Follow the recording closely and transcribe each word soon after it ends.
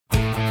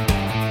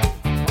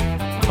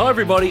Hi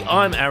everybody,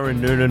 I'm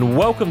Aaron Noonan.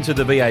 Welcome to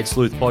the V8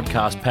 Sleuth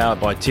Podcast powered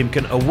by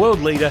Timken, a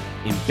world leader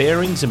in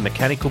bearings and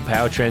mechanical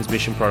power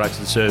transmission products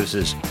and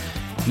services.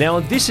 Now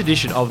on this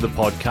edition of the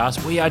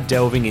podcast, we are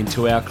delving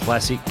into our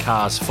classic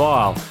cars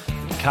file.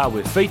 The car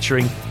we're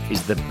featuring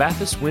is the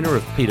Bathurst winner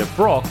of Peter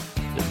Brock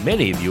that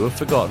many of you have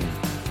forgotten.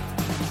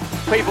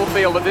 People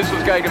feel that this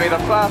was going to be the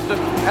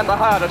fastest and the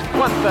hardest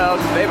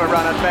 1,000 ever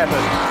run at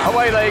Bathurst.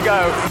 Away they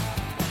go.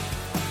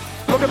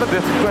 Look at the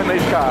distance between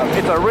these cars.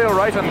 It's a real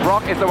race, and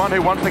Brock is the one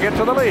who wants to get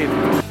to the lead.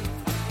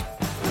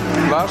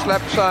 Last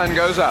lap sign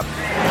goes up.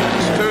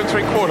 It's 2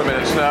 3/4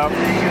 minutes now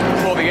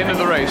before the end of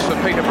the race for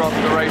Peter Brock,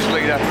 the race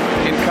leader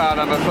in car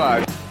number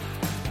 5.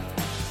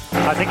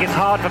 I think it's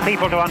hard for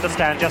people to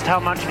understand just how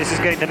much this is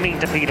going to mean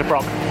to Peter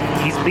Brock.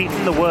 He's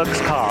beaten the works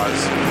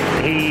cars.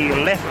 He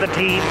left the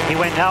team, he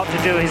went out to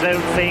do his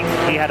own thing,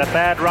 he had a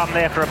bad run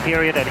there for a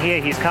period, and here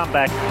he's come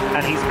back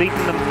and he's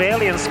beaten them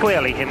fairly and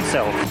squarely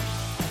himself.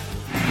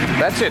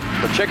 That's it,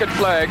 the checkered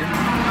flag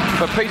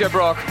for Peter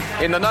Brock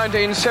in the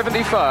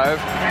 1975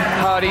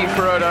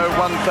 Hardie-Ferodo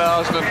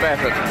 1000 at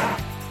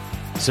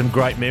Bathurst. Some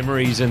great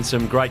memories and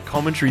some great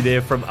commentary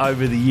there from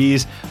over the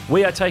years.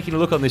 We are taking a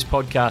look on this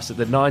podcast at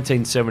the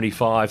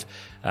 1975,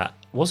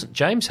 wasn't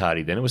James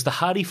Hardie then, it was the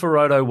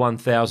Hardie-Ferodo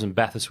 1000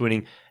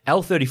 Bathurst-winning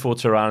L34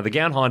 Torana, the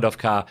Gown-Hindhaugh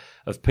car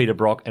of Peter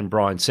Brock and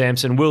Brian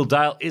Sampson. Will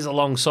Dale is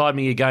alongside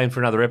me again for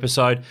another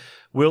episode.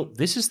 Will,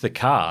 this is the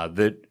car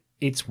that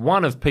it's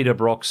one of Peter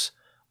Brock's,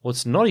 well,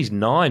 it's not his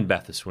 9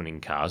 Bathurst-winning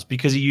cars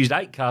because he used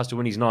 8 cars to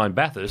win his 9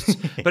 Bathursts,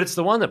 but it's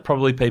the one that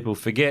probably people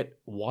forget.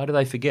 Why do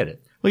they forget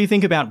it? Well, you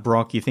think about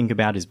Brock, you think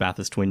about his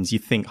Bathurst wins, you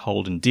think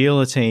Holden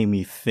dealer team,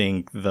 you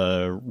think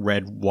the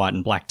red, white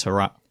and black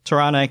Torana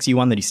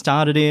XE1 that he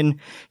started in.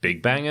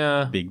 Big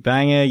banger.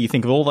 You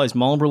think of all those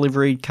Marlboro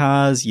liveried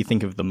cars, you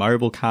think of the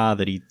mobile car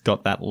that he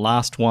got that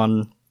last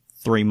one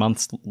 3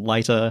 months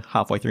later,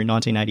 halfway through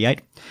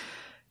 1988.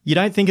 You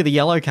don't think of the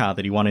yellow car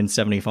that he won in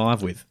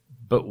 75 with.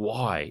 But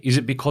why? Is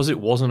it because it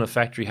wasn't a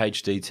factory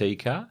HDT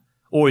car?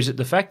 Or is it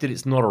the fact that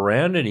it's not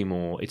around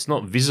anymore? It's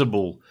not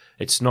visible.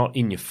 It's not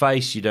in your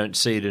face. You don't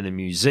see it in a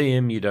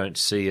museum. You don't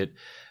see it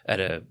at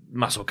a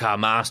Muscle Car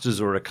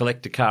Masters or a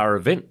collector car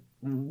event.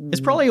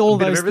 It's probably all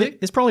those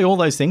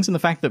things, and the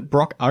fact that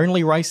Brock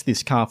only raced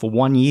this car for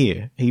 1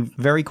 year. He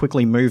very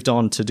quickly moved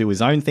on to do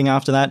his own thing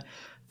after that.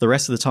 The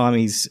rest of the time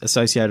he's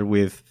associated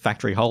with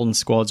factory Holden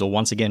squads or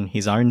once again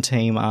his own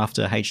team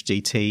after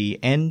HDT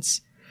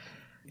ends.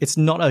 It's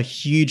not a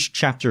huge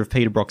chapter of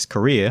Peter Brock's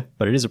career,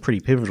 but it is a pretty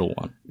pivotal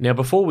one. Now,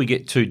 before we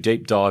get too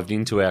deep dived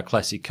into our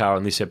classic car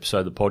on this episode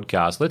of the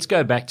podcast, let's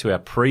go back to our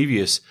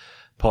previous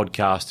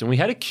podcast, and we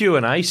had a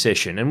Q&A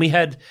session, and we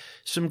had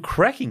some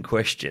cracking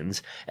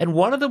questions, and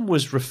one of them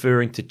was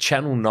referring to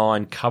Channel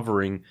 9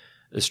 covering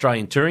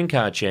Australian Touring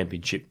Car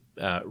Championship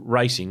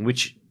racing,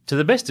 which, to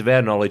the best of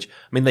our knowledge,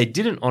 I mean, they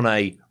didn't on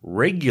a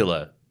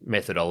regular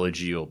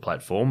methodology or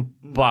platform,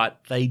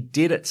 but they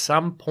did at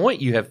some point.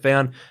 You have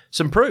found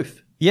some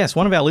proof. Yes,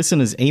 one of our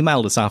listeners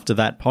emailed us after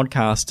that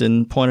podcast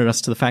and pointed us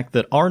to the fact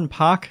that Oran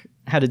Park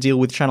had a deal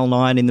with Channel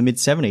 9 in the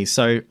mid-70s.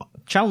 So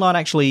Channel 9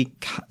 actually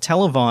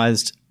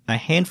televised a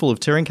handful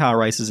of touring car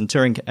races and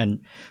touring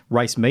and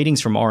race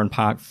meetings from Oran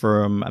Park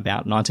from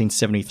about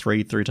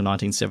 1973 through to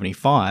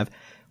 1975,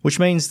 which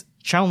means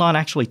Channel 9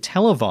 actually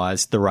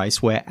televised the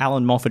race where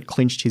Alan Moffat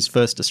clinched his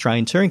first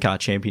Australian Touring Car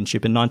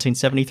Championship in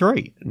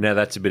 1973. Now,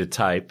 that's a bit of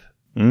tape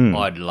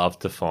I'd love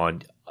to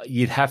find.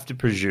 You'd have to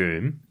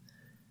presume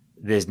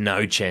there's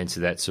no chance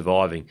of that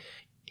surviving.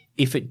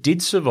 If it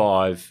did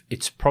survive,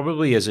 it's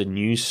probably as a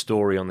news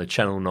story on the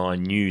Channel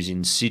 9 News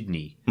in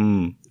Sydney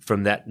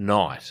from that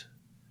night.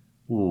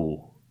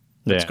 Ooh,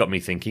 that's got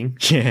me thinking.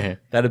 Yeah.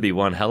 That'd be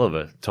one hell of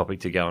a topic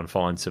to go and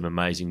find some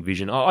amazing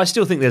vision. I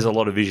still think there's a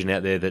lot of vision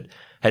out there that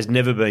has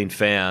never been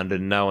found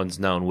and no one's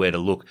known where to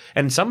look.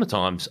 And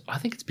sometimes I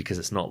think it's because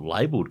it's not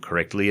labelled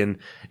correctly and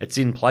it's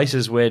in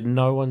places where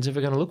no one's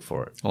ever going to look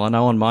for it. Well, I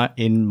know in my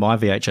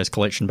VHS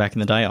collection back in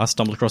the day, I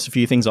stumbled across a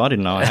few things I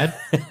didn't know I had.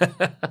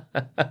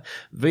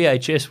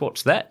 VHS,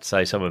 what's that?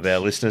 Say some of our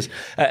listeners.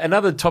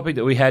 Another topic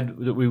that we had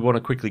that we want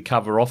to quickly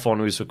cover off on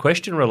was a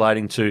question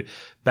relating to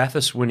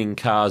Bathurst-winning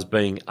cars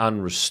being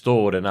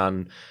unrestored and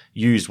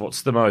unused.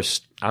 What's the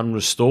most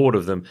unrestored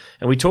of them?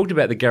 And we talked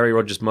about the Gary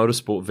Rogers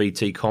Motorsport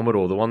VT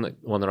Commodore, the one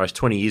that raced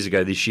 20 years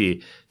ago this year,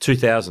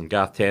 2000,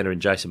 Garth Tander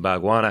and Jason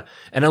Bargwanna.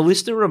 And a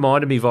listener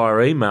reminded me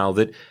via email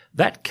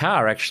that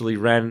car actually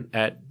ran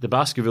at the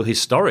Baskerville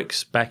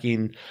Historics back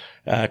in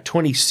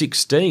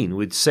 2016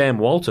 with Sam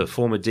Walter,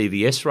 former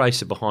DVS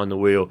racer, behind the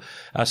wheel.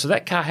 So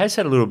that car has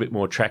had a little bit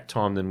more track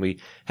time than we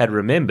had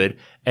remembered.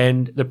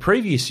 And the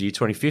previous year,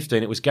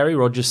 2015, it was Gary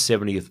Rogers'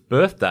 70th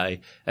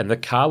birthday, and the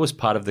car was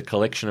part of the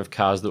collection of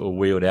cars that were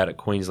wheeled out at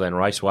Queensland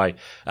Raceway.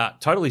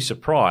 Totally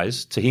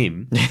surprised to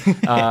him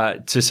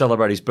to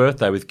celebrate his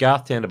birthday with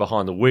Garth Tander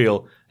behind the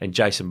wheel and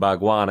Jason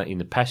Bargwanna in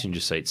the passenger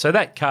seat. So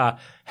that car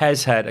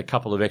has had a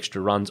couple of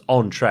extra runs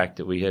on track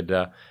that we had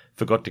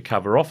forgot to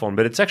cover off on,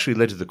 but it's actually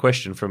led to the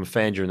question from a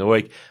fan during the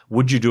week,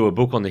 would you do a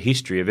book on the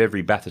history of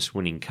every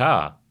Bathurst-winning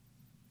car?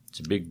 It's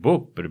a big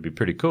book, but it'd be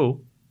pretty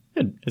cool.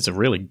 it's a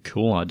really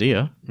cool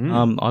idea.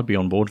 I'd be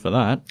on board for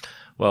that.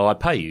 Well, I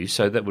pay you,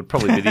 so that would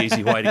probably be the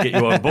easy way to get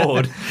you on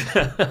board.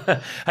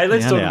 Hey,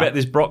 let's talk about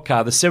this Brock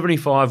car, the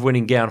 75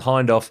 winning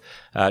Gown-Hindhaugh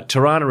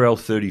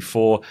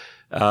Torana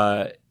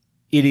L34.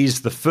 It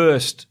is the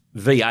first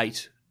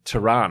V8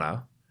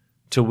 Torana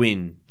to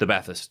win the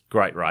Bathurst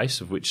Great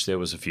Race, of which there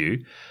was a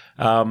few.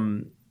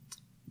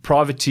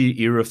 Privateer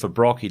era for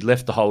Brock. He'd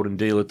left the Holden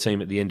dealer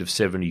team at the end of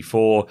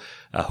 74,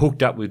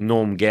 hooked up with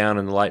Norm Gown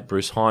and the late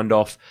Bruce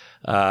Hindhaugh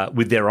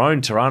with their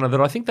own Torana that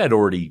I think they'd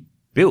already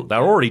built. They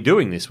were already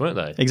doing this, weren't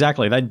they?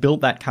 Exactly. They'd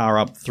built that car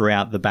up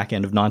throughout the back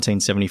end of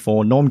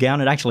 1974. Norm Gown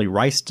had actually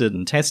raced it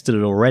and tested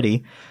it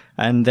already.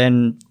 And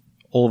then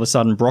all of a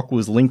sudden, Brock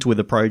was linked with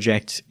the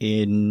project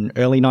in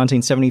early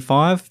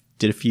 1975,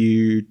 did a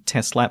few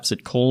test laps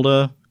at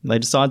Calder. They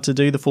decided to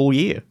do the full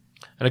year.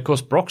 And, of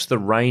course, Brock's the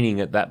reigning,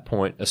 at that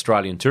point,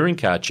 Australian touring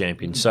car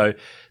champion. So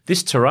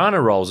this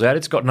Torana rolls out.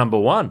 It's got number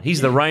one.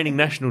 He's the reigning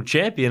national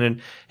champion,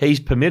 and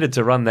he's permitted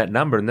to run that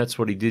number, and that's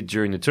what he did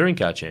during the touring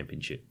car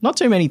championship. Not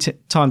too many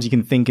times you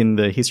can think in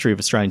the history of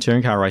Australian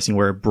touring car racing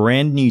where a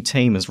brand new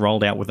team has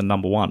rolled out with a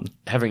number one.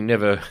 Having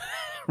never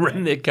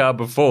ran their car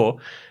before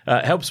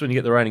helps when you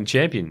get the reigning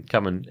champion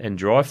come and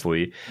drive for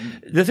you.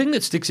 The thing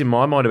that sticks in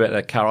my mind about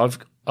that car,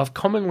 I've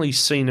commonly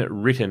seen it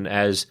written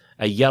as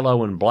a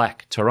yellow and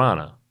black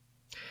Torana.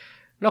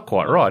 Not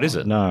quite right, is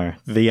it? No.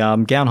 The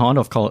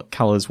Gown-Hindhaugh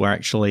colours were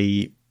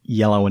actually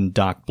yellow and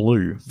dark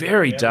blue.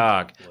 Very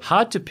dark.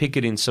 Hard to pick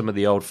it in some of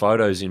the old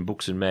photos in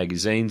books and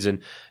magazines, and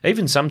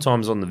even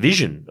sometimes on the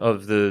vision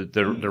of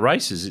the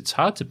races. It's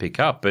hard to pick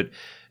up, but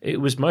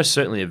it was most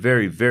certainly a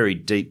very, very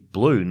deep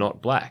blue,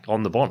 not black,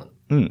 on the bonnet.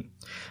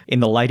 In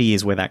the later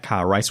years where that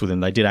car raced with him,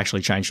 they did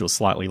actually change to a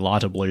slightly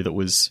lighter blue that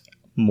was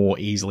more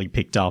easily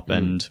picked up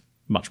and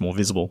much more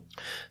visible.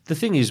 The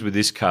thing is with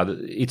this car, that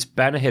its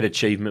bannerhead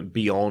achievement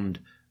beyond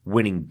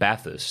winning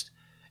Bathurst,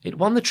 it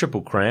won the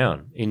Triple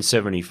Crown in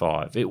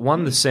 75. It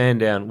won the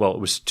Sandown, well, it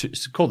was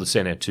called the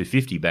Sandown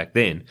 250 back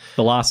then.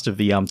 The last of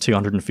the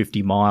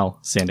 250-mile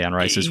Sandown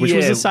races, which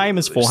was the same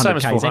as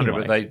 400 same as 400,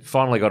 anyway. But they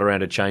finally got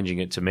around to changing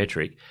it to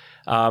metric.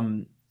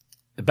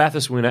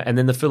 Bathurst winner, and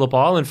then the Phillip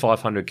Island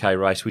 500k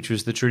race, which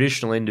was the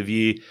traditional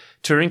end-of-year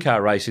touring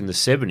car race in the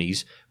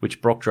 70s,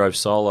 which Brock drove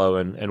solo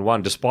and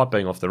won, despite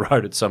being off the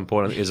road at some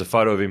point. I think there's a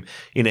photo of him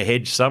in a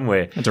hedge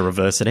somewhere. Had to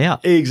reverse it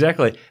out.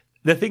 Exactly.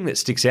 The thing that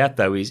sticks out,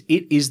 though, is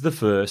it is the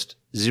first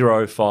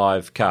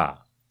 05 car.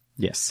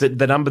 Yes.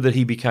 The number that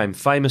he became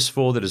famous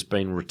for, that has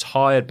been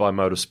retired by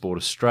Motorsport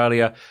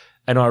Australia.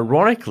 And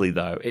ironically,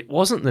 though, it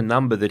wasn't the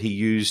number that he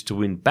used to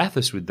win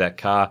Bathurst with that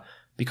car,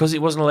 because he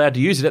wasn't allowed to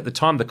use it at the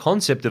time. The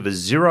concept of a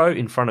 0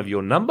 in front of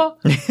your number,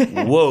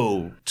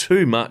 whoa,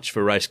 too much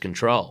for race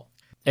control.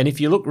 And if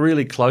you look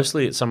really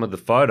closely at some of the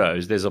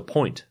photos, there's a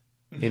point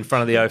in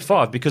front of the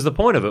 05, because the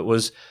point of it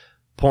was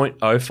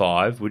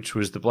 0.05, which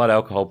was the blood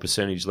alcohol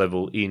percentage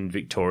level in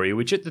Victoria,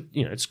 which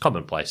it's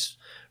commonplace,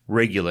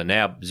 regular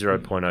now,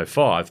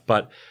 0.05.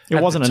 But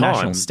it wasn't a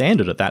national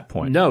standard at that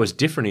point. No, it was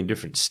different in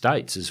different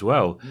states as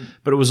well.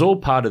 But it was all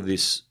part of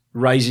this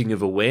raising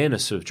of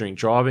awareness of drink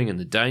driving and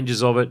the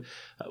dangers of it.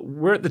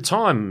 Where at the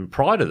time,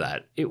 prior to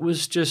that, it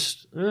was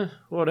just,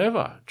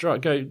 whatever.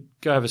 Go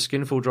have a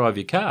skinful, drive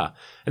your car.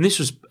 And this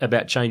was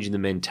about changing the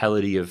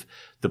mentality of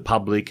the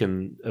public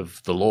and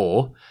of the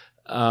law,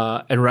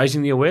 and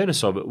raising the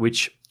awareness of it,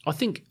 which I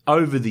think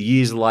over the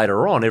years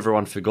later on,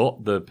 everyone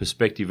forgot the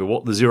perspective of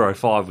what the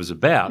 05 was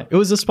about. It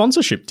was a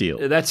sponsorship deal.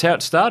 That's how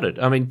it started.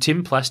 I mean,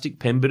 Tim Plastic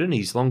Pemberton,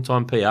 he's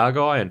longtime PR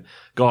guy and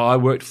guy I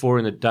worked for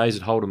in the days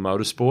at Holden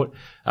Motorsport.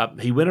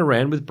 He went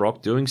around with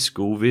Brock doing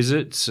school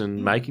visits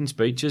and making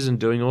speeches and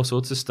doing all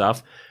sorts of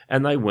stuff,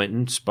 and they went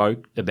and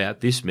spoke about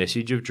this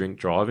message of drink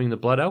driving, the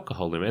blood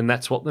alcohol limit, and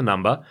that's what the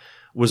number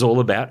was all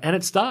about, and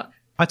it stuck.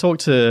 I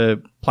talked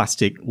to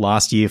Plastic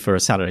last year for a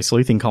Saturday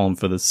Sleuthing column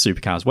for the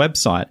Supercars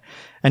website,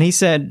 and he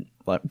said,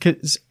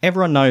 because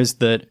everyone knows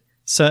that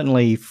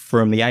certainly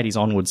from the 80s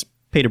onwards,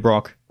 Peter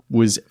Brock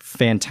was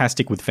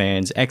fantastic with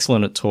fans,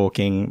 excellent at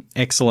talking,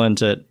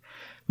 excellent at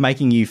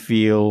making you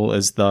feel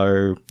as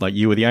though like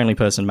you were the only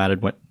person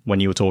mattered when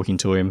you were talking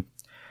to him.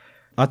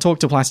 I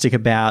talked to Plastic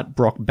about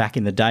Brock back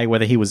in the day,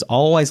 whether he was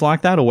always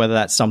like that or whether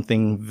that's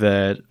something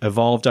that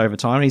evolved over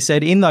time. And he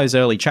said in those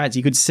early chats,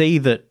 you could see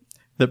that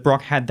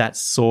Brock had that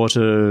sort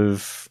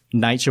of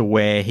nature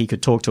where he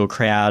could talk to a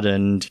crowd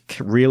and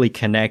really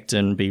connect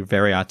and be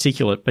very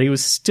articulate, but he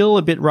was still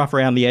a bit rough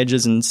around the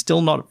edges and still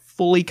not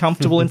fully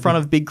comfortable in front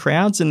of big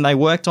crowds, and they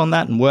worked on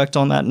that,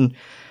 and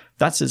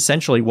that's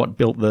essentially what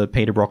built the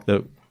Peter Brock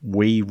that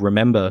we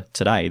remember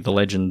today, the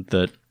legend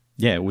that,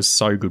 was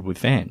so good with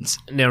fans.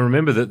 Now,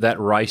 remember that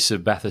race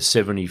of Bathurst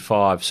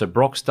 75, so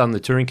Brock's done the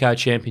Touring Car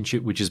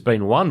Championship, which has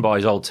been won by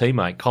his old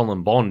teammate,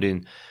 Colin Bond,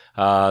 in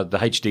the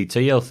HDT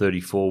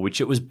L34, which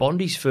it was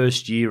Bondy's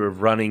first year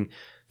of running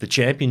the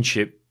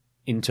championship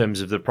in terms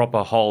of the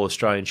proper whole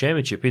Australian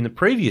Championship. In the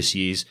previous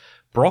years,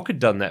 Brock had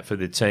done that for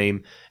the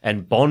team,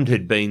 and Bond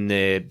had been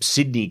their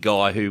Sydney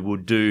guy who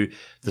would do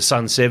the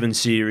Sun 7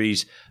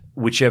 Series,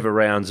 whichever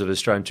rounds of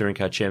Australian Touring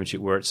Car Championship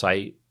were at,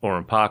 say,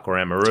 Oran Park or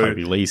Amaru.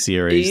 Toby Lee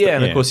series. Yeah,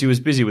 and of course he was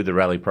busy with the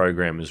rally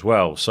program as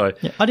well. So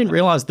I didn't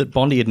realise that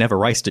Bondi had never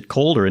raced at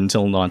Calder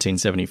until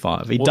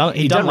 1975. He'd done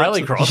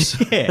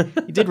rallycross. Yeah,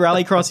 he did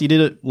rallycross. He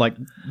did it like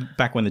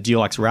back when the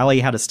Dulux Rally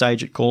had a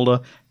stage at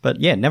Calder.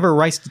 But yeah, never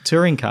raced a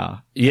touring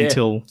car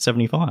until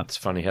 75. It's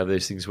funny how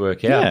these things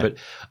work out. But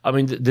I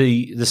mean,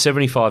 the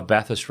 75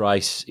 Bathurst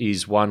race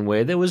is one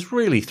where there was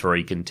really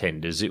three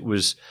contenders. It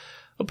was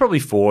probably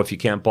four if you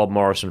count Bob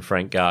Morris and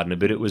Frank Gardner,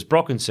 but it was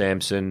Brock and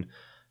Sampson,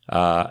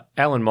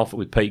 Alan Moffat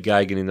with Pete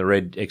Gagan in the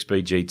red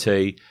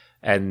XBGT,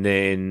 and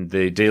then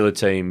the dealer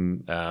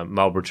team,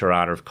 Marlborough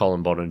Torana of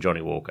Colin Bond and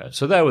Johnny Walker.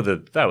 So they were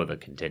the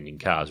contending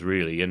cars,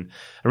 really. And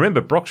I remember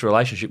Brock's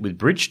relationship with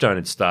Bridgestone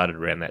had started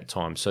around that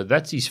time. So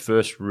that's his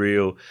first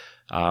real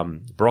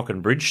Brock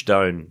and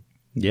Bridgestone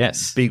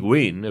big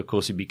win. Of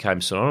course, he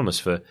became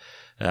synonymous for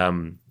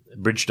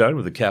Bridgestone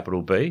with a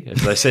capital B,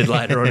 as they said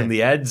later on in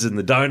the ads, and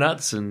the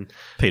donuts, and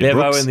Peter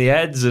Bevo Brooks in the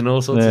ads, and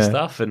all sorts of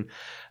stuff. And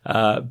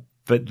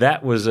but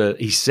that was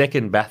his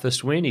second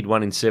Bathurst win. He'd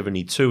won in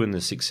 72 in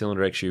the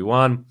six-cylinder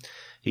XU1.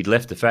 He'd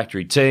left the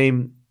factory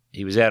team.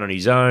 He was out on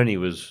his own. He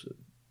was,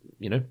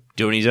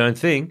 doing his own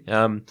thing,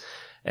 and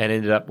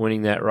ended up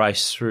winning that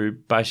race through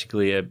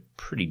basically a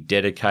pretty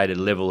dedicated,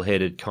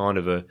 level-headed kind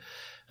of a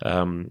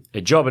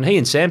job. And he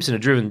and Sampson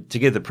had driven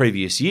together the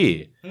previous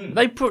year.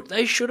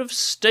 They should have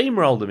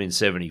steamrolled them in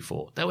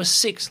 74. They were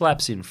 6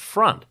 laps in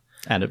front.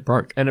 And it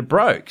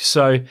broke.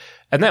 So,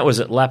 and that was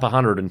at lap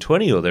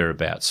 120 or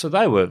thereabouts. So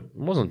they were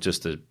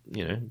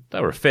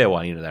a fair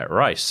way into that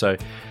race. So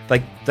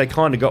they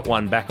kind of got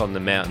one back on the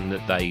mountain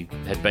that they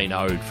had been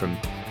owed from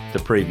the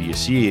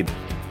previous year.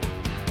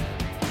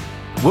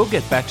 We'll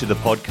get back to the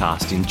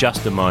podcast in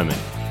just a moment,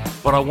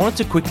 but I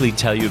wanted to quickly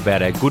tell you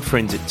about our good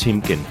friends at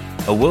Timken,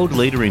 a world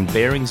leader in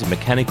bearings and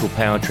mechanical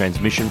power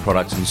transmission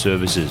products and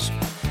services.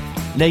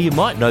 Now, you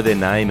might know their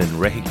name and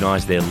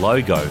recognise their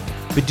logo,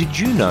 but did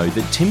you know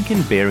that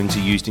Timken bearings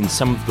are used in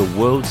some of the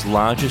world's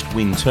largest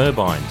wind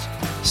turbines?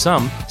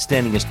 Some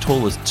standing as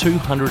tall as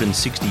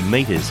 260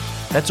 metres,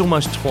 that's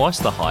almost twice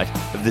the height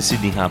of the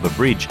Sydney Harbour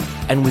Bridge,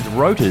 and with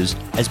rotors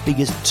as big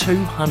as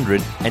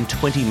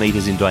 220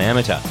 metres in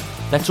diameter.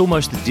 That's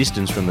almost the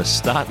distance from the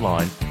start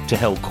line to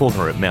Hell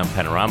Corner at Mount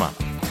Panorama.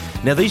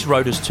 Now, these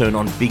rotors turn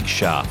on big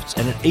shafts,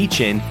 and at each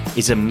end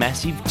is a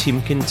massive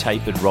Timken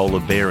tapered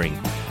roller bearing,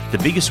 the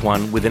biggest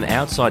one with an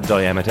outside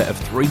diameter of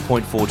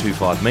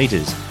 3.425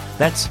 metres.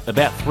 That's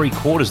about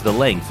 3/4 the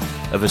length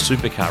of a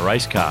supercar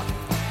race car.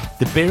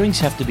 The bearings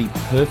have to be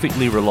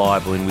perfectly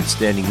reliable in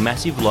withstanding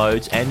massive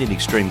loads and in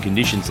extreme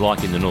conditions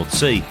like in the North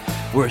Sea,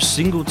 where a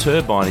single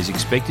turbine is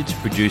expected to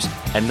produce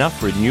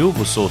enough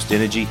renewable sourced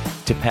energy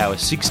to power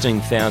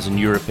 16,000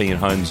 European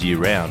homes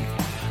year-round.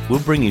 We'll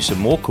bring you some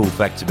more cool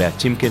facts about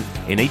Timken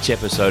in each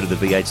episode of the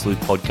V8 Sleuth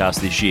Podcast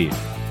this year.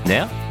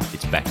 Now,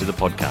 it's back to the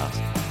podcast.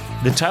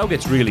 The tale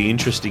gets really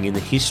interesting in the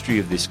history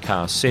of this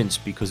car since,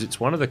 because it's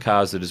one of the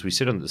cars that, as we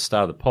said on the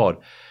start of the pod,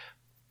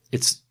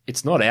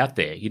 it's not out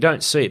there. You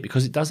don't see it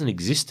because it doesn't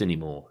exist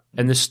anymore.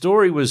 And the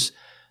story was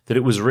that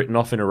it was written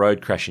off in a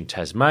road crash in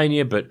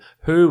Tasmania, but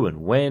who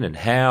and when and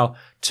how,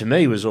 to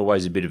me, was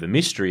always a bit of a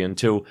mystery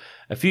until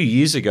a few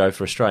years ago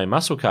for Australian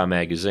Muscle Car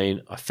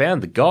magazine, I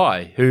found the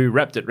guy who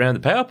wrapped it around the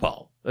power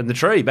pole and the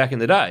tree back in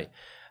the day.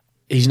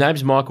 His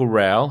name's Michael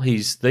Rowell.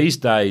 He's these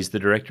days the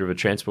director of a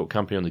transport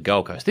company on the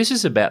Gold Coast. This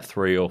is about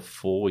 3 or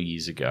 4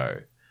 years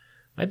ago,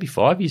 maybe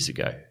 5 years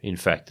ago, in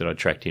fact, that I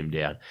tracked him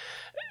down.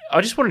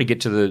 I just wanted to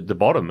get to the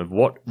bottom of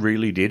what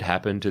really did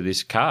happen to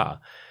this car.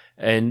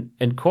 And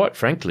quite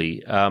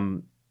frankly,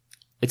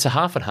 it's a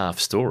half and half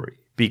story,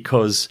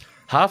 because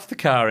half the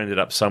car ended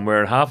up somewhere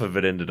and half of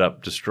it ended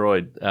up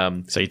destroyed.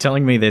 So you're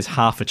telling me there's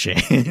half a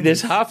chance?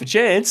 There's half a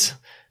chance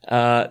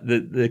that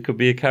there could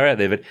be a car out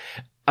there. But,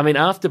 I mean,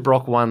 after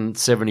Brock won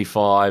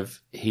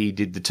 75, he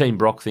did the Team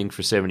Brock thing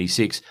for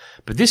 76.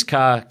 But this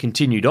car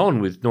continued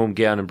on with Norm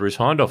Gown and Bruce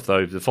Hindhaugh,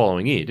 though, the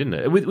following year, didn't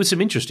it? With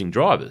some interesting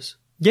drivers.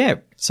 Yeah,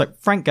 so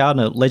Frank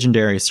Gardner,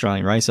 legendary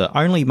Australian racer,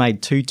 only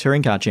made 2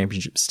 touring car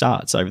championship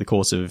starts over the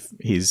course of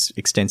his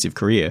extensive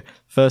career.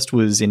 First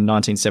was in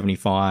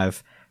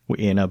 1975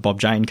 in a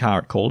Bob Jane car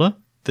at Calder.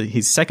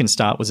 His second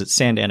start was at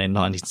Sandown in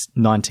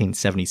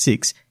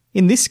 1976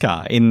 in this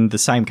car, in the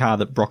same car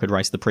that Brock had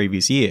raced the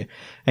previous year.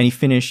 And he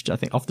finished, I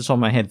think, off the top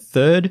of my head,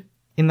 3rd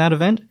in that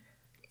event.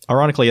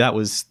 Ironically, that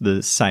was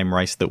the same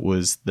race that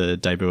was the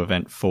debut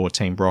event for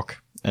Team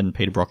Brock and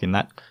Peter Brock in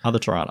that other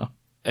Torana.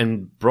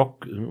 And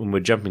Brock, and we're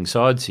jumping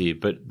sides here,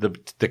 but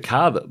the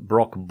car that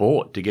Brock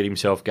bought to get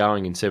himself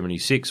going in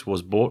 76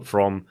 was bought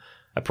from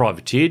a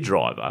privateer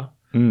driver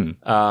who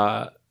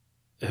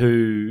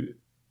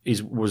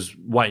was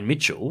Wayne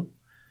Mitchell,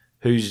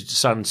 whose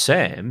son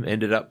Sam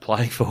ended up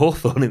playing for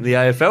Hawthorn in the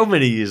AFL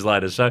many years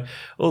later. So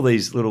all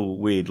these little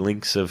weird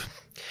links of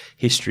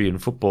history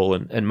and football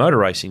and motor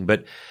racing.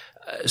 But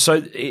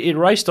so it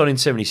raced on in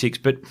 76,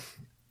 but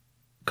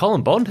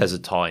Colin Bond has a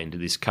tie into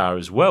this car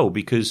as well,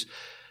 because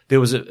there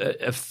was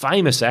a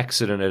famous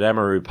accident at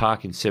Amaru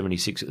Park in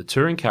 76 at the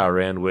touring car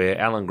round where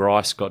Alan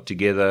Grice got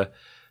together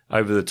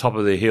over the top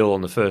of the hill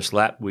on the first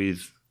lap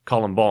with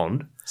Colin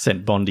Bond.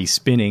 Sent Bondy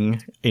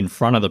spinning in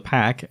front of the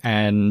pack,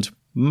 and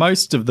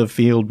most of the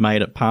field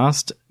made it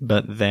past,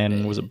 but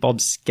then was it Bob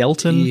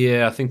Skelton?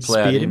 Yeah, I think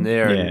ploughed in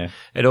there. Yeah. And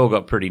it all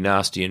got pretty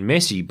nasty and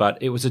messy, but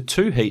it was a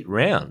 2-heat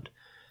round.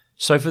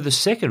 So for the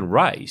second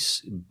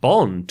race,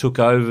 Bond took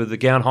over the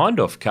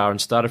Gown-Hindhaugh car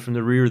and started from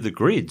the rear of the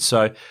grid.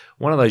 So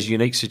one of those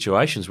unique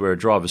situations where a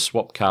driver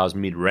swapped cars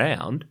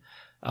mid-round.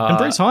 And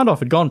Bruce Hindhaugh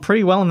had gone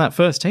pretty well in that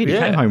first heat. He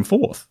came home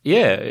fourth.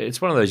 Yeah,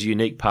 it's one of those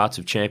unique parts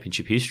of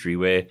championship history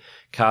where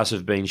cars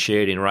have been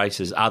shared in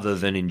races other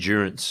than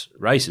endurance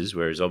races,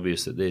 where it's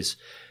obvious that there's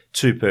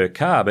 2 per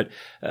car. But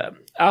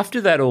after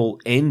that all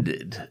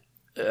ended,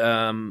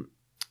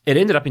 it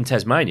ended up in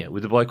Tasmania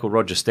with a bloke called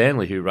Roger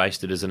Stanley who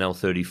raced it as an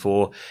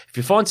L34. If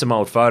you find some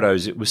old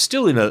photos, it was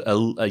still in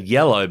a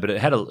yellow, but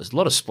it had a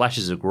lot of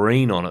splashes of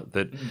green on it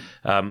that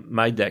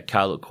made that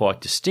car look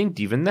quite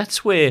distinctive. And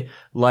that's where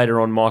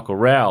later on Michael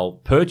Rowell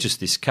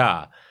purchased this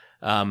car.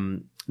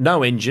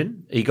 No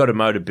engine. He got a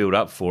motor built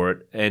up for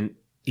it, and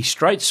he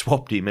straight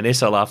swapped him an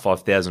SLR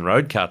 5000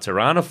 road car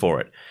Torana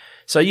for it.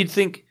 So you'd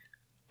think,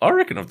 I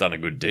reckon I've done a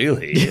good deal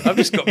here. I've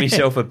just got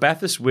myself a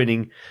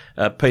Bathurst-winning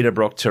Peter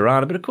Brock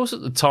Torana. But, of course,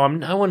 at the time,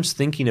 no one's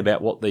thinking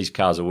about what these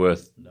cars are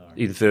worth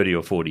in 30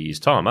 or 40 years'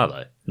 time, are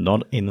they?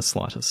 Not in the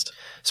slightest.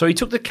 So he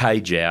took the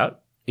cage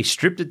out, he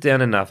stripped it down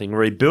to nothing,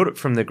 rebuilt it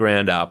from the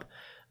ground up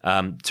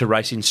to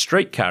race in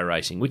street car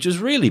racing, which was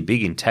really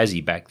big in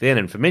Tassie back then,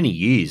 and for many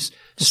years.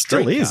 It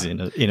still is in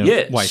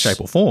a way,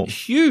 shape or form.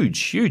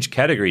 Huge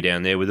category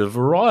down there with a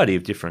variety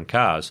of different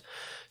cars.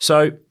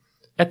 So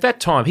at that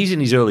time, he's in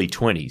his early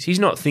 20s. He's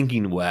not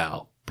thinking,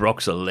 wow,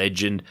 Brock's a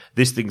legend.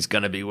 This thing's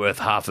going to be worth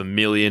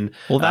 $500,000.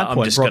 Well, at that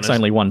point, Brock's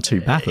only won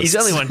 2 Bathursts. He's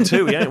only won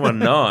 2. He ain't won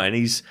 9.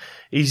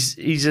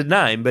 He's a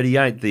name, but he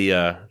ain't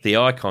the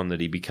icon that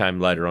he became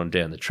later on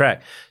down the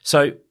track.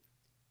 So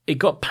it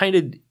got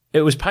painted.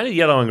 It was painted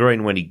yellow and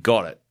green when he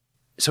got it.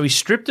 So he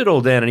stripped it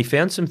all down and he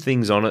found some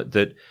things on it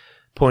that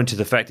point to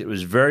the fact that it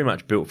was very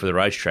much built for the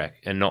racetrack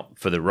and not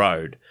for the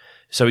road.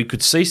 So he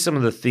could see some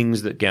of the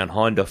things that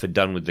Gown-Hindhaugh had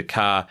done with the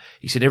car.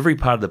 He said every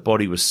part of the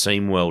body was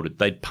seam welded.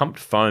 They'd pumped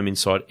foam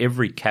inside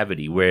every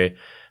cavity where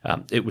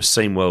it was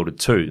seam welded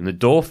too. And the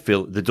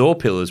door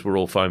pillars were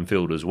all foam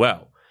filled as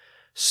well.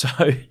 So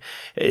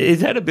it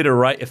had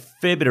a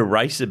fair bit of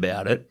race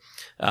about it.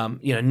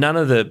 None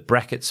of the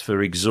brackets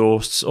for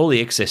exhausts, all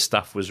the excess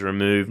stuff was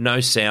removed,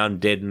 no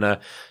sound deadener.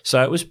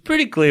 So it was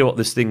pretty clear what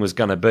this thing was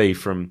going to be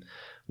from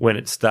when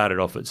it started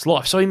off its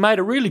life. So he made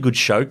a really good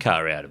show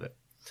car out of it.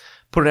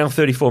 Put an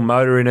L34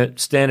 motor in it,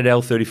 standard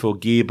L34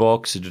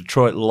 gearbox, a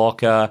Detroit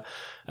locker,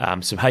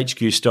 some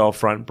HQ-style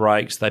front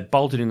brakes. They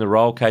bolted in the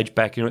roll cage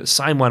back in it, the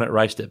same one it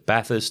raced at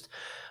Bathurst.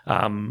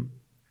 And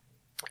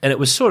it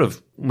was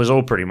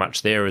all pretty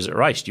much there as it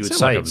raced. You would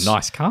say like a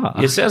nice car.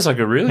 It sounds like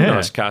a really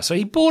nice car. So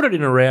he bought it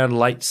in around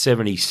late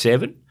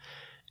 77,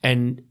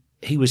 and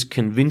he was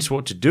convinced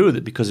what to do with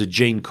it because of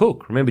Gene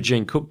Cook. Remember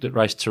Gene Cook that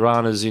raced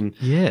Toranas in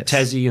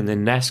Tassie and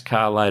then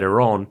NASCAR later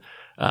on?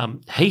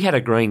 He had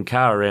a green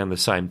car around the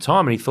same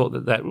time, and he thought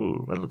that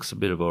looks a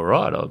bit of all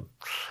right. I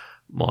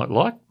might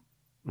like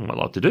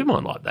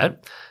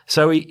that.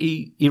 So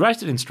he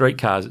raced it in street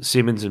cars at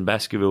Simmons and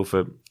Baskerville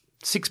for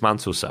 6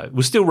 months or so. It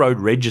was still road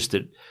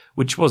registered,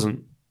 which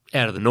wasn't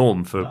out of the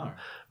norm for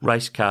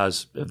race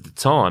cars of the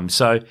time.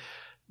 So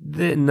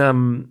then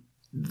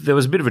there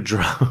was a bit of a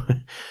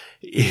drama.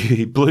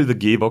 He blew the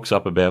gearbox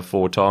up about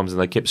 4 times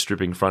and they kept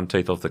stripping front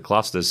teeth off the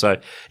cluster. So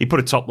he put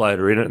a top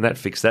loader in it and that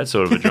fixed that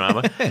sort of a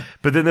drama.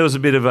 But then there was a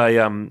bit of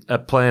a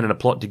plan and a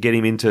plot to get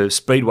him into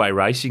speedway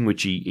racing,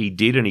 which he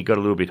did, and he got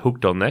a little bit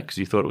hooked on that because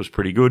he thought it was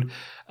pretty good.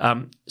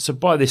 So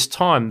by this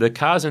time, the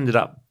cars ended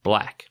up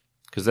black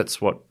because that's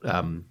what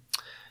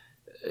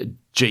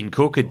Gene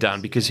Cook had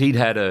done, because he'd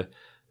had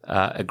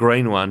a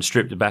green one,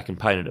 stripped it back and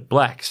painted it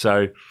black.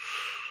 So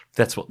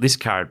that's what this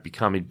car had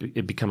become.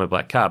 It'd become a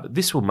black car. But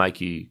this will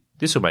make you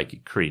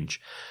cringe.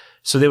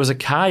 So there was a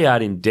car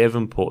yard in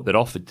Devonport that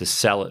offered to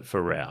sell it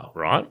for Rao,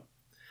 right?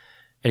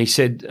 And he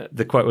said,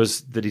 the quote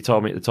was that he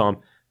told me at the time,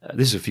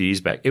 this is a few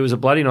years back, it was a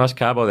bloody nice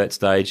car by that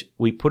stage.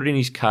 We put it in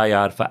his car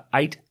yard for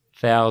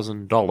 $8,000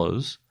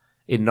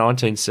 in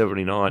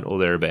 1979 or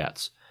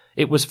thereabouts.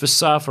 It was for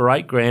sale for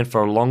 $8,000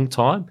 for a long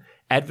time,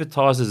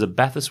 advertised as a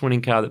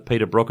Bathurst-winning car that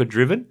Peter Brock had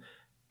driven,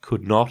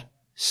 could not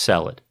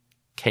sell it.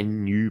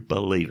 Can you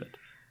believe it?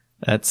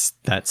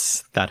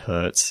 That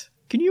hurts.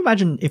 Can you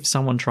imagine if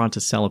someone tried to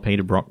sell a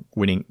Peter Brock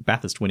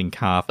Bathurst-winning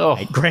car for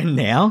 $8,000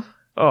 now?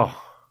 Oh,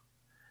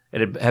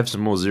 it'd have some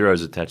more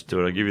zeros attached to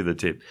it. I'll give you the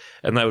tip.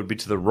 And they would be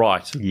to the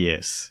right.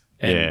 Yes.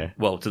 And,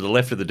 well, to the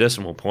left of the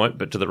decimal point,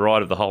 but to the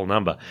right of the whole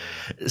number.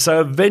 So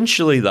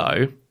eventually,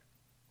 though,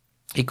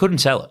 he couldn't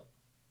sell it.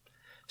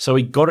 So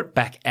he got it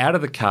back out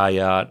of the car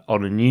yard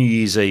on a New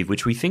Year's Eve,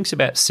 which we think's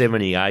about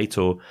 78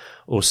 or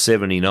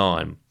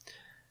 79.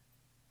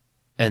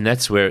 And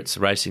that's where its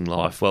racing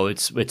life, well,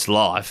 its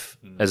life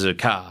as a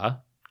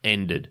car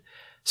ended.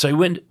 So he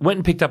went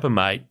and picked up a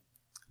mate,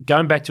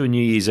 going back to a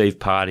New Year's Eve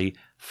party,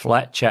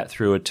 flat chat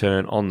through a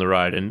turn on the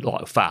road and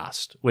like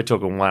fast. We're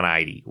talking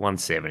 180,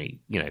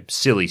 170,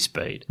 silly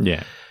speed.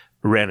 Yeah.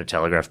 Around a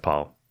telegraph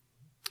pole.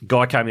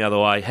 Guy came the other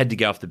way, had to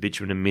go off the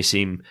bitumen and miss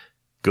him.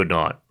 Good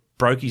night.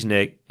 Broke his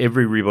neck,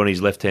 every rib on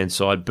his left-hand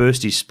side,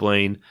 burst his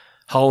spleen,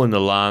 hole in the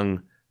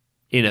lung,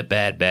 in a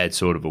bad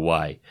sort of a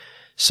way.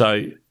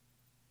 So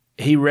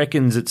he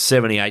reckons it's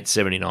 78,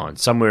 79,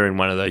 somewhere in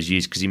one of those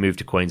years, because he moved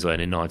to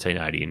Queensland in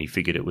 1980 and he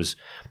figured it was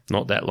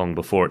not that long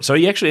before it. So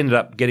he actually ended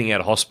up getting out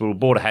of hospital,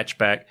 bought a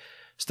hatchback,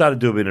 started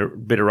doing a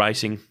bit of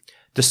racing,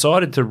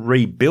 decided to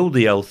rebuild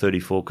the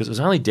L34 because it was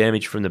only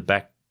damaged from the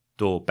back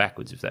door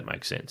backwards, if that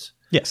makes sense.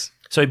 Yes.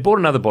 So he bought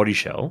another body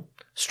shell,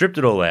 stripped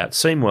it all out,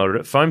 seam welded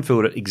it, foam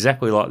filled it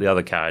exactly like the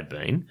other car had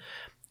been,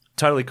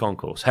 totally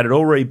concourse, had it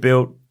all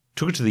rebuilt,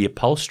 took it to the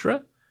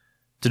upholsterer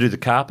to do the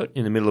carpet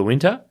in the middle of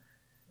winter.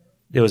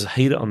 There was a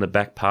heater on the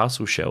back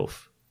parcel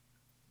shelf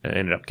and it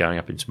ended up going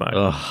up in smoke.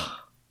 Ugh.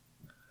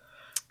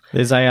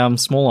 There's a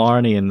small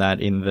irony in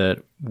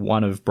that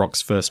one of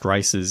Brock's first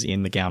races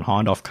in the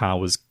Gown-Hindhaugh car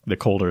was the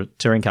Calder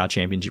Touring Car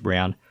Championship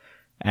round,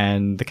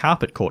 and the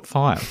carpet caught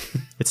fire.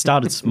 It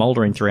started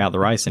smouldering throughout the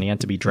race, and he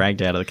had to be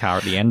dragged out of the car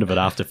at the end of it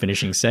after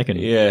finishing second.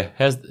 Yeah.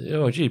 A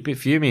bit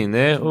fumey in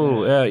there.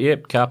 Oh,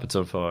 yep, carpet's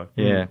on fire.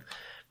 Yeah.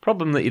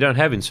 Problem that you don't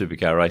have in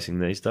supercar racing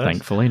these days.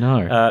 Thankfully,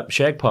 no.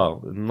 Shag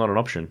pile, not an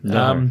option.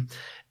 No.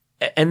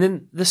 And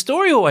then the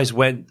story always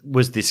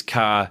was this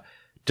car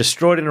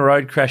destroyed in a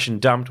road crash and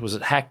dumped. Was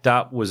it hacked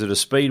up? Was it a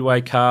speedway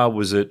car?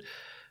 Was it...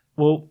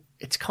 Well,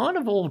 it's kind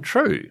of all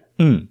true,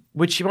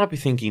 which you might be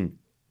thinking,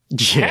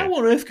 how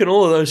on earth can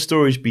all of those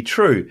stories be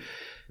true?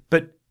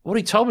 But what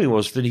he told me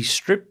was that he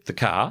stripped the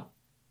car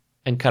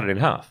and cut it in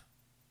half.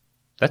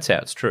 That's how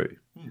it's true.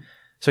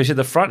 So he said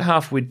the front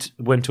half went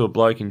to a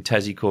bloke in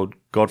Tassie called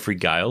Godfrey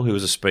Gale, who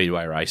was a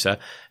speedway racer,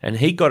 and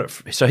he got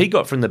it. So he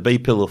got from the B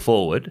pillar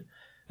forward,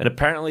 and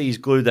apparently he's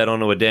glued that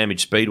onto a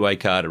damaged speedway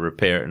car to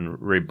repair it and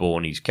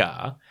reborn his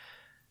car.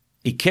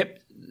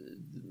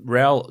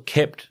 Raoul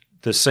kept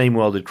the seam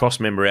welded cross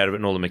member out of it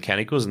and all the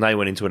mechanicals, and they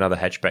went into another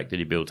hatchback that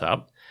he built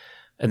up.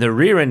 And the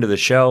rear end of the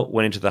shell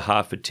went into the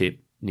Hartford tip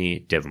near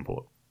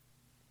Devonport.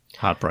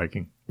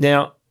 Heartbreaking.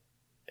 Now,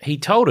 he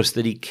told us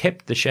that he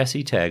kept the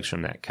chassis tags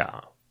from that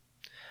car,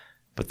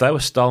 but they were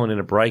stolen in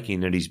a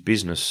break-in at his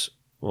business.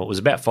 Well, it was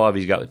about 5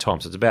 years ago at the time,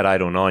 so it's about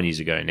 8 or 9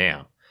 years ago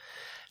now.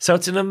 So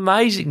it's an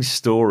amazing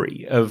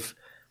story of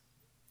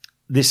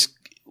this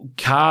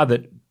car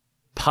that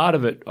part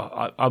of it,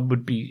 I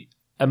would be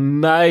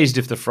amazed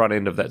if the front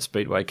end of that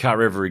speedway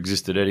car ever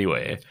existed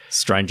anywhere.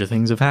 Stranger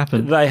things have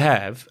happened. They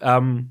have.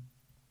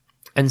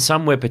 And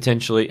somewhere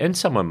potentially, and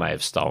someone may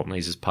have stolen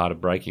these as part of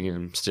breaking in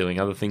and stealing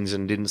other things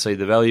and didn't see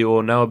the value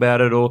or know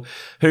about it, or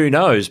who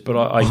knows. But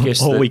I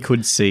guess or we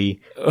could see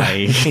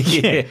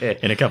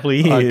in a couple of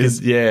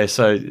years.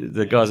 So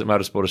the guys at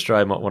Motorsport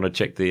Australia might want to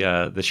check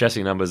the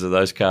chassis numbers of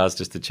those cars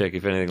just to check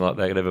if anything like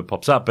that ever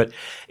pops up. But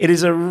it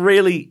is a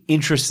really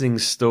interesting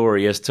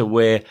story as to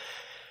where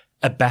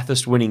a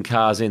Bathurst-winning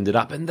cars ended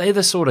up, and they're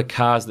the sort of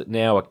cars that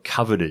now are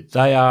coveted.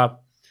 They are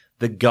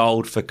the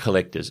gold for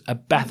collectors. A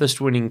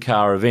Bathurst-winning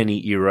car of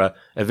any era,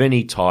 of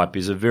any type,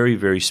 is a very,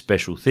 very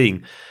special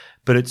thing.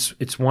 But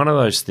it's one of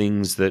those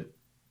things that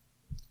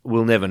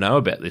we'll never know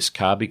about this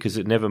car because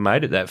it never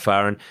made it that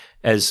far. And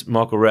as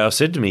Michael Rowe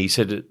said to me, he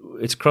said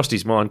it's crossed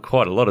his mind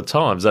quite a lot of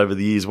times over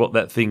the years what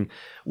that thing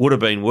would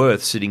have been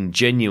worth sitting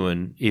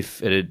genuine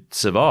if it had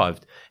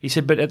survived. He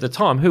said, but at the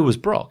time, who was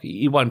Brock?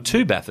 He won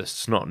 2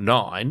 Bathursts, not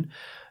 9.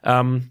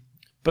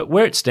 But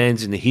where it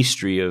stands in the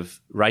history of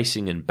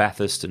racing and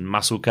Bathurst and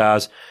muscle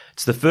cars,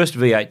 it's the first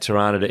V8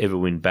 Torana to ever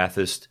win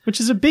Bathurst. Which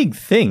is a big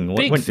thing.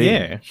 Big thing.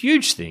 Yeah.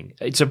 Huge thing.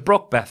 It's a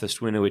Brock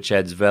Bathurst winner, which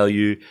adds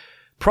value.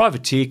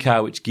 Privateer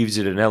car, which gives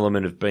it an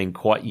element of being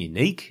quite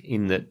unique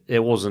in that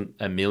there wasn't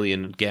a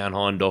million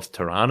Gown-Hindhaugh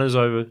Toranas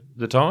over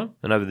the time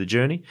and over the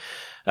journey.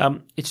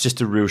 It's just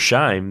a real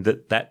shame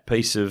that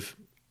piece of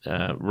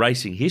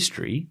racing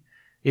history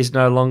is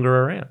no longer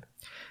around.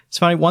 It's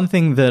funny, one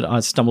thing that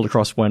I stumbled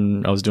across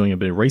when I was doing a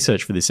bit of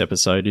research for this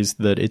episode is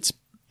that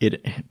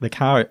the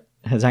car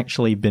has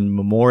actually been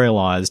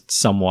memorialised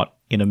somewhat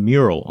in a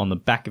mural on the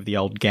back of the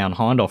old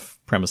Gown-Hindhaugh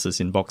premises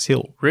in Box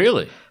Hill.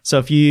 Really? So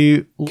if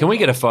you... Can we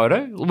get a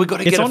photo? We've got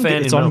to get a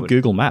fan It's on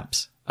Google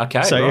Maps.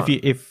 Okay, so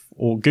right.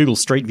 or Google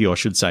Street View, I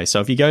should say. So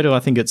if you go to, I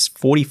think it's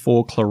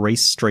 44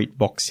 Clarice Street,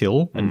 Box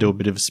Hill, and do a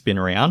bit of a spin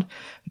around,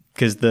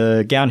 because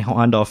the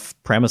Gown-Hindhaugh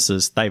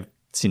premises, they've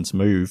since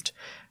moved.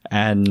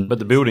 But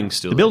the building's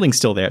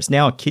still there. It's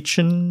now a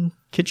kitchen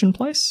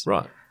place.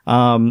 Right.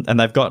 And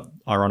they've got,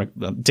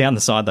 down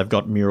the side, they've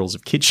got murals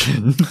of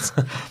kitchens.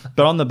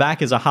 But on the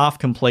back is a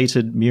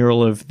half-completed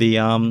mural of the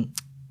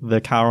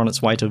car on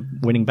its way to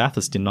winning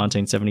Bathurst in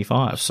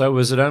 1975. So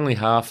was it only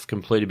half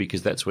completed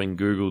because that's when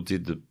Google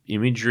did the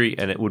imagery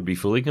and it would be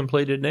fully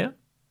completed now?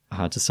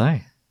 Hard to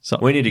say. So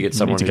we need to get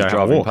someone who's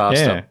driving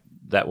past up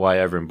that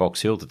way over in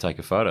Box Hill to take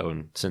a photo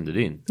and send it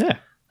in. Yeah.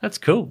 That's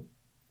cool.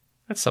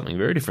 That's something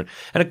very different.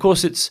 And, of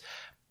course, it's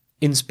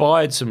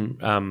inspired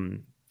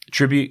some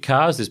tribute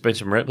cars. There's been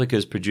some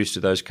replicas produced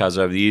of those cars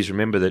over the years.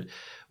 Remember that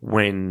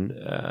when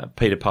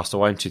Peter passed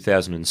away in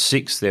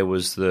 2006, there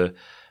was the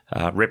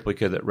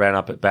replica that ran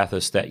up at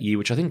Bathurst that year,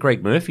 which I think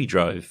Greg Murphy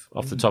drove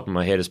off the top of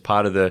my head as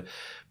part of the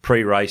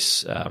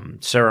pre-race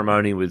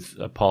ceremony with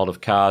a pile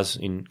of cars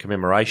in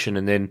commemoration.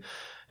 And then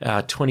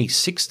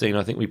 2016,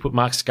 I think we put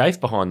Mark Scaife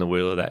behind the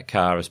wheel of that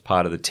car as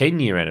part of the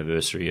 10-year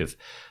anniversary of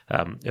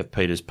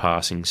Peter's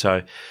passing.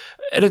 So,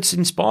 and it's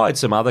inspired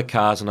some other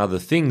cars and other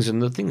things.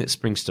 And the thing that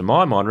springs to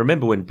my mind,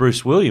 remember when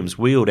Bruce Williams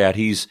wheeled out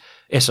his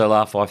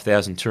SLR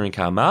 5000 Touring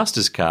Car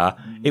Masters car,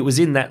 it was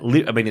in that,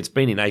 it's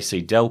been in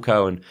AC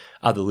Delco and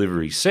other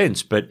liveries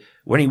since, but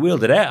when he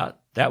wheeled it out,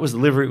 that was the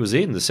livery it was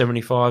in, the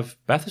 75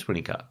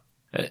 Bathurst-winning car.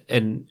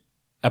 And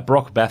a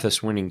Brock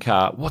Bathurst-winning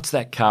car, what's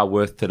that car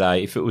worth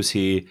today? If it was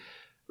here,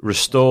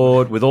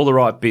 restored, with all the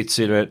right bits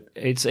in it,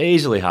 it's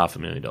easily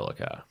 $500,000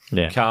 car.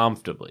 Yeah.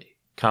 Comfortably.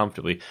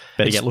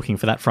 Better get looking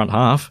for that front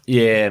half.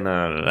 Yeah,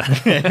 no.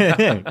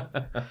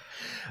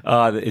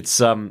 It's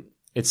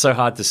so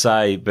hard to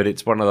say, but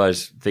it's one of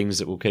those things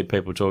that will keep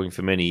people talking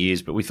for many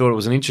years. But we thought it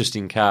was an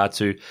interesting car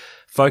to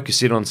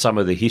focus in on some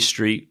of the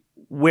history,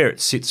 where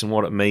it sits and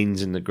what it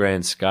means in the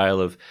grand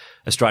scale of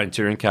Australian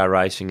touring car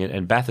racing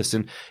and Bathurst.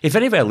 And if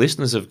any of our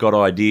listeners have got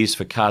ideas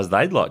for cars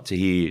they'd like to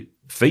hear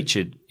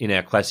featured in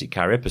our classic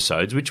car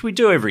episodes, which we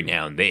do every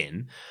now and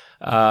then,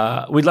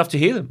 we'd love to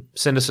hear them.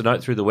 Send us a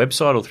note through the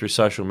website or through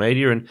social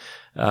media. And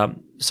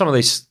some of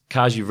these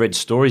cars you've read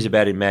stories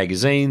about in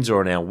magazines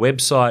or on our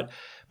website,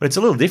 but it's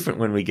a little different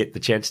when we get the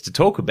chance to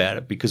talk about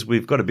it because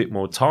we've got a bit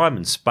more time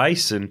and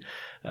space. And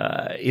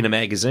in a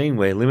magazine,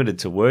 we're limited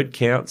to word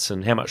counts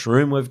and how much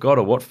room we've got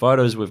or what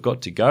photos we've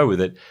got to go with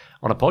it.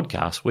 On a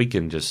podcast, we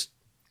can just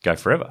go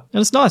forever.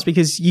 And it's nice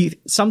because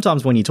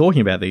sometimes when you're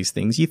talking about these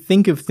things, you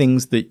think of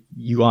things that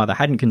you either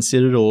hadn't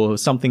considered or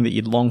something that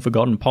you'd long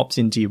forgotten pops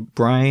into your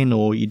brain,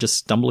 or you just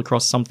stumble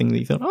across something that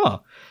you thought,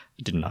 oh,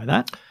 I didn't know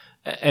that.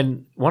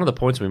 And one of the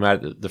points we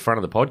made at the front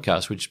of the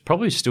podcast, which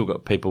probably still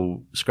got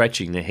people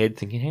scratching their head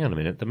thinking, hang on a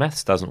minute, the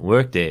maths doesn't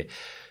work there.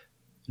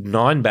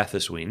 9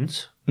 Bathurst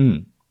wins,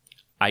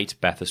 8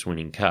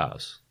 Bathurst-winning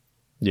cars.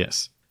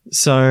 Yes.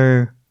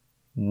 So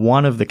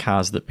one of the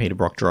cars that Peter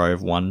Brock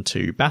drove won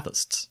 2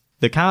 Bathursts.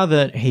 The car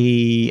that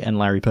he and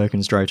Larry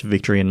Perkins drove to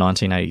victory in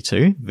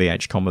 1982,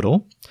 V8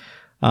 Commodore,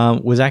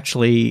 was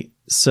actually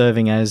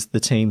serving as the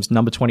team's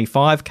number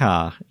 25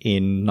 car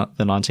in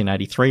the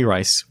 1983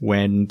 race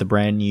when the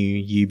brand new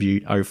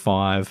U-Butte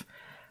 05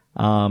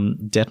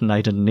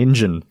 detonated an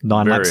engine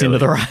 9 laps into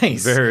the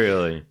race. Very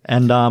early.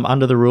 And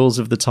under the rules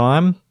of the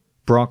time,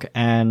 Brock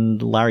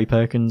and Larry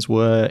Perkins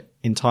were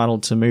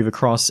entitled to move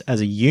across as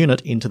a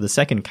unit into the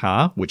second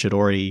car, which had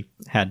already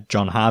had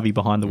John Harvey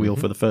behind the wheel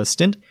for the first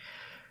stint,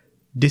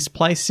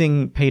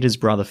 displacing Peter's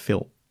brother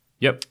Phil.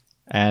 Yep.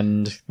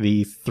 And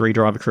the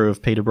 3-driver crew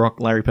of Peter Brock,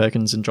 Larry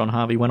Perkins and John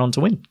Harvey went on to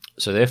win.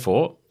 So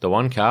therefore, the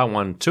one car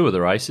won 2 of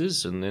the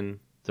races, and then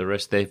the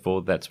rest,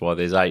 therefore, that's why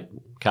there's 8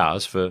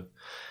 cars for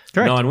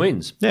Correct. 9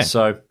 wins. Yeah.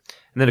 So, and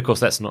then, of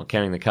course, that's not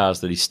counting the cars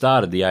that he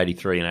started the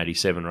 83 and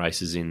 87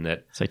 races in.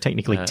 That. So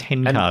technically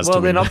 10 and, cars well, to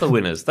win. they're not the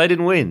winners. They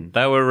didn't win.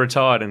 They were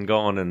retired and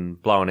gone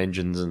and blowing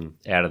engines and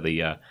out of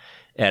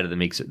the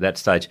mix at that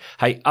stage.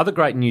 Hey, other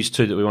great news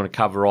too that we want to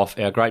cover off.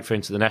 Our great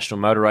friends at the National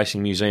Motor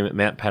Racing Museum at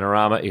Mount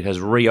Panorama. It has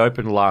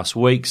reopened last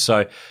week,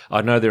 so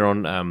I know they're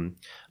on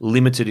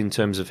limited in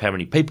terms of how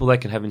many people they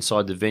can have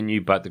inside the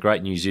venue, but the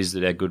great news is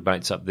that our good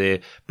mates up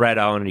there, Brad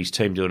Owen and his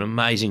team, do an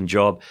amazing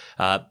job.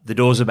 The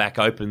doors are back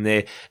open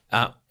there.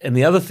 And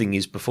the other thing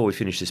is, before we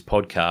finish this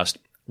podcast,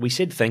 we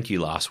said thank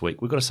you last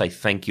week. We've got to say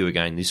thank you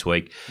again this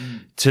week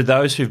to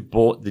those who've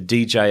bought the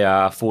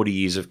DJR 40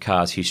 Years of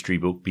Cars history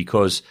book,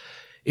 because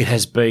it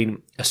has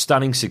been a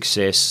stunning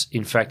success.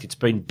 In fact, it's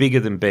been bigger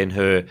than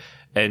Ben-Hur,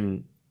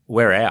 and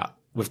we're out.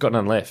 We've got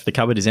none left. The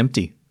cupboard is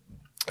empty.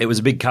 It was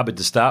a big cupboard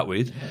to start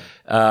with.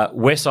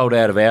 We're sold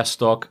out of our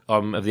stock.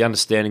 I'm of the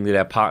understanding that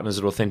our partners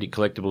at Authentic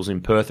Collectibles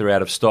in Perth are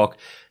out of stock.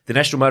 The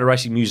National Motor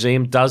Racing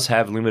Museum does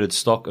have limited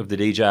stock of the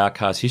DJR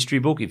Cars history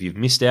book. If you've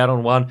missed out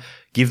on one,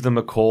 give them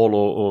a call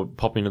or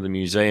pop into the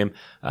museum.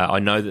 I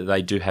know that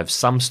they do have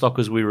some stock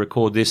as we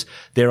record this.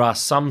 There are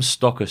some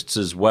stockists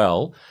as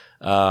well.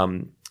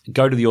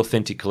 Go to the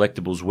Authentic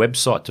Collectibles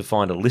website to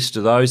find a list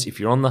of those. If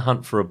you're on the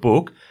hunt for a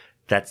book,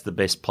 that's the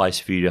best place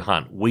for you to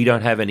hunt. We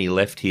don't have any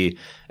left here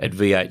at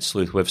V8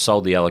 Sleuth. We've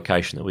sold the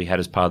allocation that we had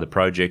as part of the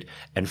project,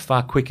 and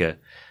far quicker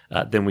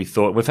than we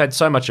thought. We've had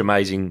so much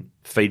amazing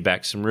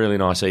feedback, some really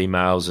nice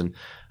emails and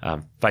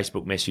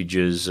Facebook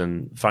messages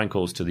and phone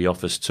calls to the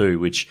office too,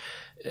 which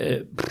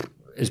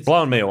is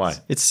blowing me away.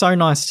 It's so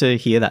nice to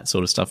hear that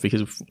sort of stuff,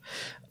 because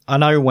I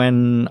know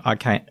when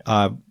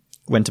I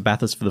went to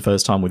Bathurst for the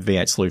first time with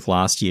V8 Sleuth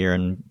last year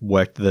and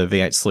worked the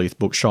V8 Sleuth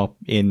bookshop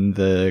in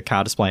the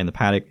car display in the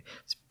paddock.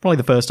 It's probably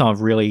the first time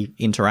I've really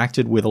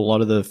interacted with a lot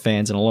of the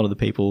fans and a lot of the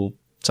people,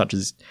 such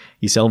as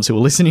yourselves, who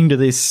are listening to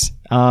this,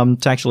 to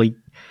actually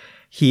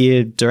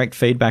hear direct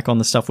feedback on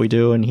the stuff we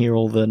do and hear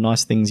all the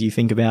nice things you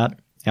think about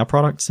our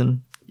products.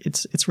 And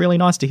it's really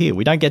nice to hear.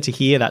 We don't get to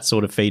hear that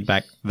sort of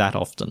feedback that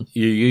often.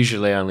 You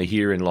usually only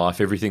hear in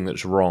life everything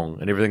that's wrong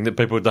and everything that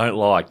people don't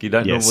like. You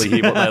don't normally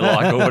hear what they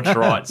like or what's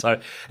right. So,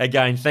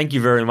 again, thank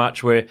you very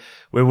much. We're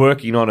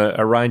working on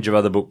a range of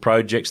other book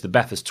projects. The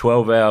Bathurst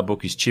 12-hour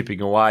book is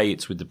chipping away.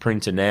 It's with the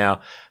printer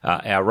now.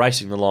 Our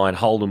Racing the Line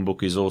Holden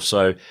book is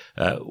also,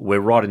 we're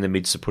right in the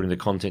midst of putting the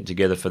content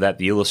together for that.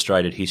 The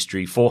illustrated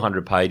history,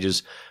 400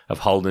 pages of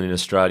Holden in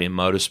Australian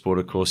motorsport,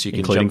 of course. You can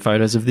including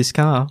photos of this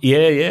car.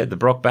 Yeah, the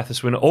Brock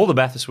Bathurst-winner. All the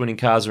Bathurst-winning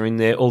cars are in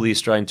there. All the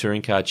Australian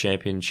Touring Car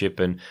Championship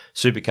and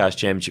Supercars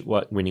Championship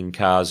winning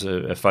cars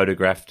are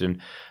photographed, and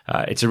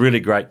it's a really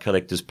great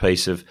collector's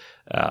piece of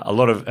a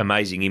lot of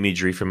amazing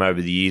imagery from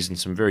over the years and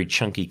some very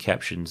chunky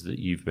captions that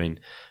you've been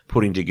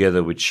putting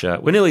together, which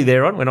we're nearly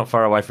there on. We're not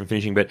far away from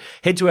finishing, but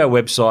head to our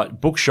website,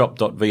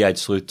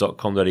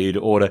 bookshop.v8sleuth.com.au, to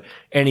order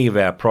any of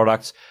our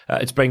products.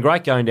 It's been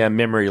great going down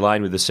memory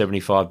lane with the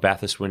 75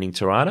 Bathurst-winning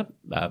Torana.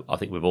 I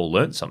think we've all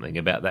learnt something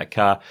about that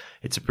car.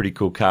 It's a pretty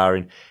cool car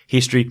in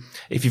history.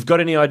 If you've got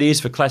any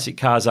ideas for classic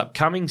cars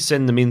upcoming,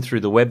 send them in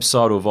through the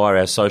website or via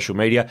our social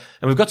media.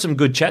 And we've got some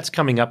good chats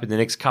coming up in the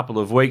next couple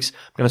of weeks.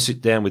 I'm going to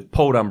sit down with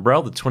Paul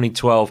Dumbrell, the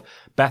 2012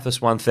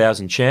 Bathurst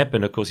 1000 champ,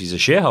 and of course he's a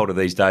shareholder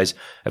these days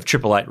of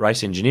 888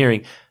 Race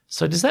Engineering.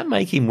 So does that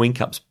make him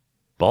Whincup's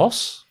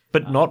boss,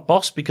 but not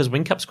boss because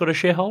Whincup's got a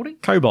shareholding?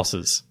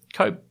 Co-bosses.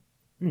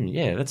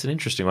 Yeah, that's an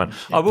interesting one.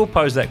 I will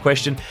pose that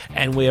question,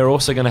 and we are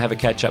also going to have a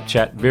catch-up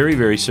chat very,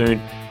 very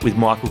soon with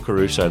Michael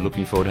Caruso.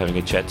 Looking forward to having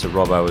a chat to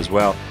Robbo as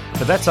well.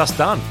 But that's us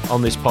done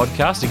on this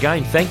podcast.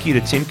 Again, thank you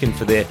to Timken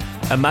for their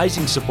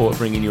amazing support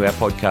bringing you our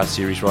podcast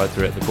series right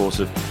throughout the course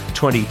of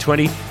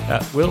 2020.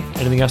 Will,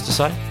 anything else to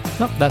say?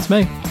 No, that's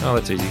me. Oh,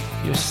 that's easy.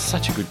 You're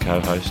such a good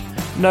co-host.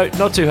 No,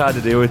 not too hard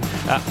to deal with.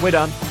 We're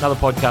done. Another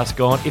podcast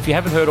gone. If you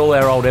haven't heard all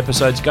our old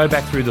episodes, go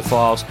back through the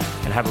files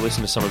and have a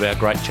listen to some of our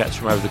great chats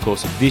from over the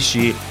course of this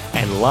year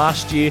and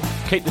last year.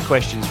 Keep the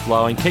questions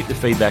flowing. Keep the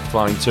feedback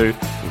flowing too.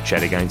 We'll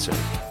chat again soon.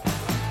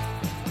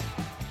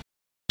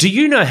 Do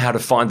you know how to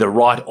find the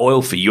right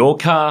oil for your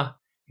car?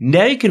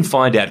 Now you can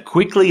find out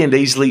quickly and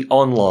easily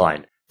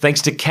online,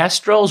 thanks to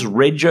Castrol's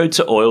Rego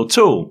to Oil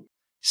tool.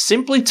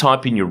 Simply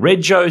type in your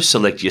Rego,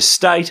 select your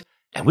state,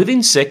 and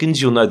within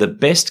seconds you'll know the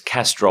best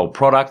Castrol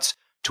products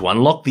to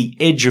unlock the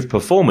edge of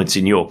performance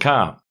in your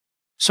car.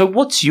 So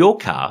what's your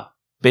car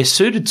best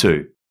suited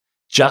to?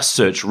 Just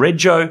search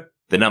Rego,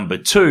 the number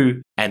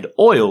 2, and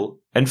oil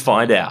and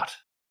find out.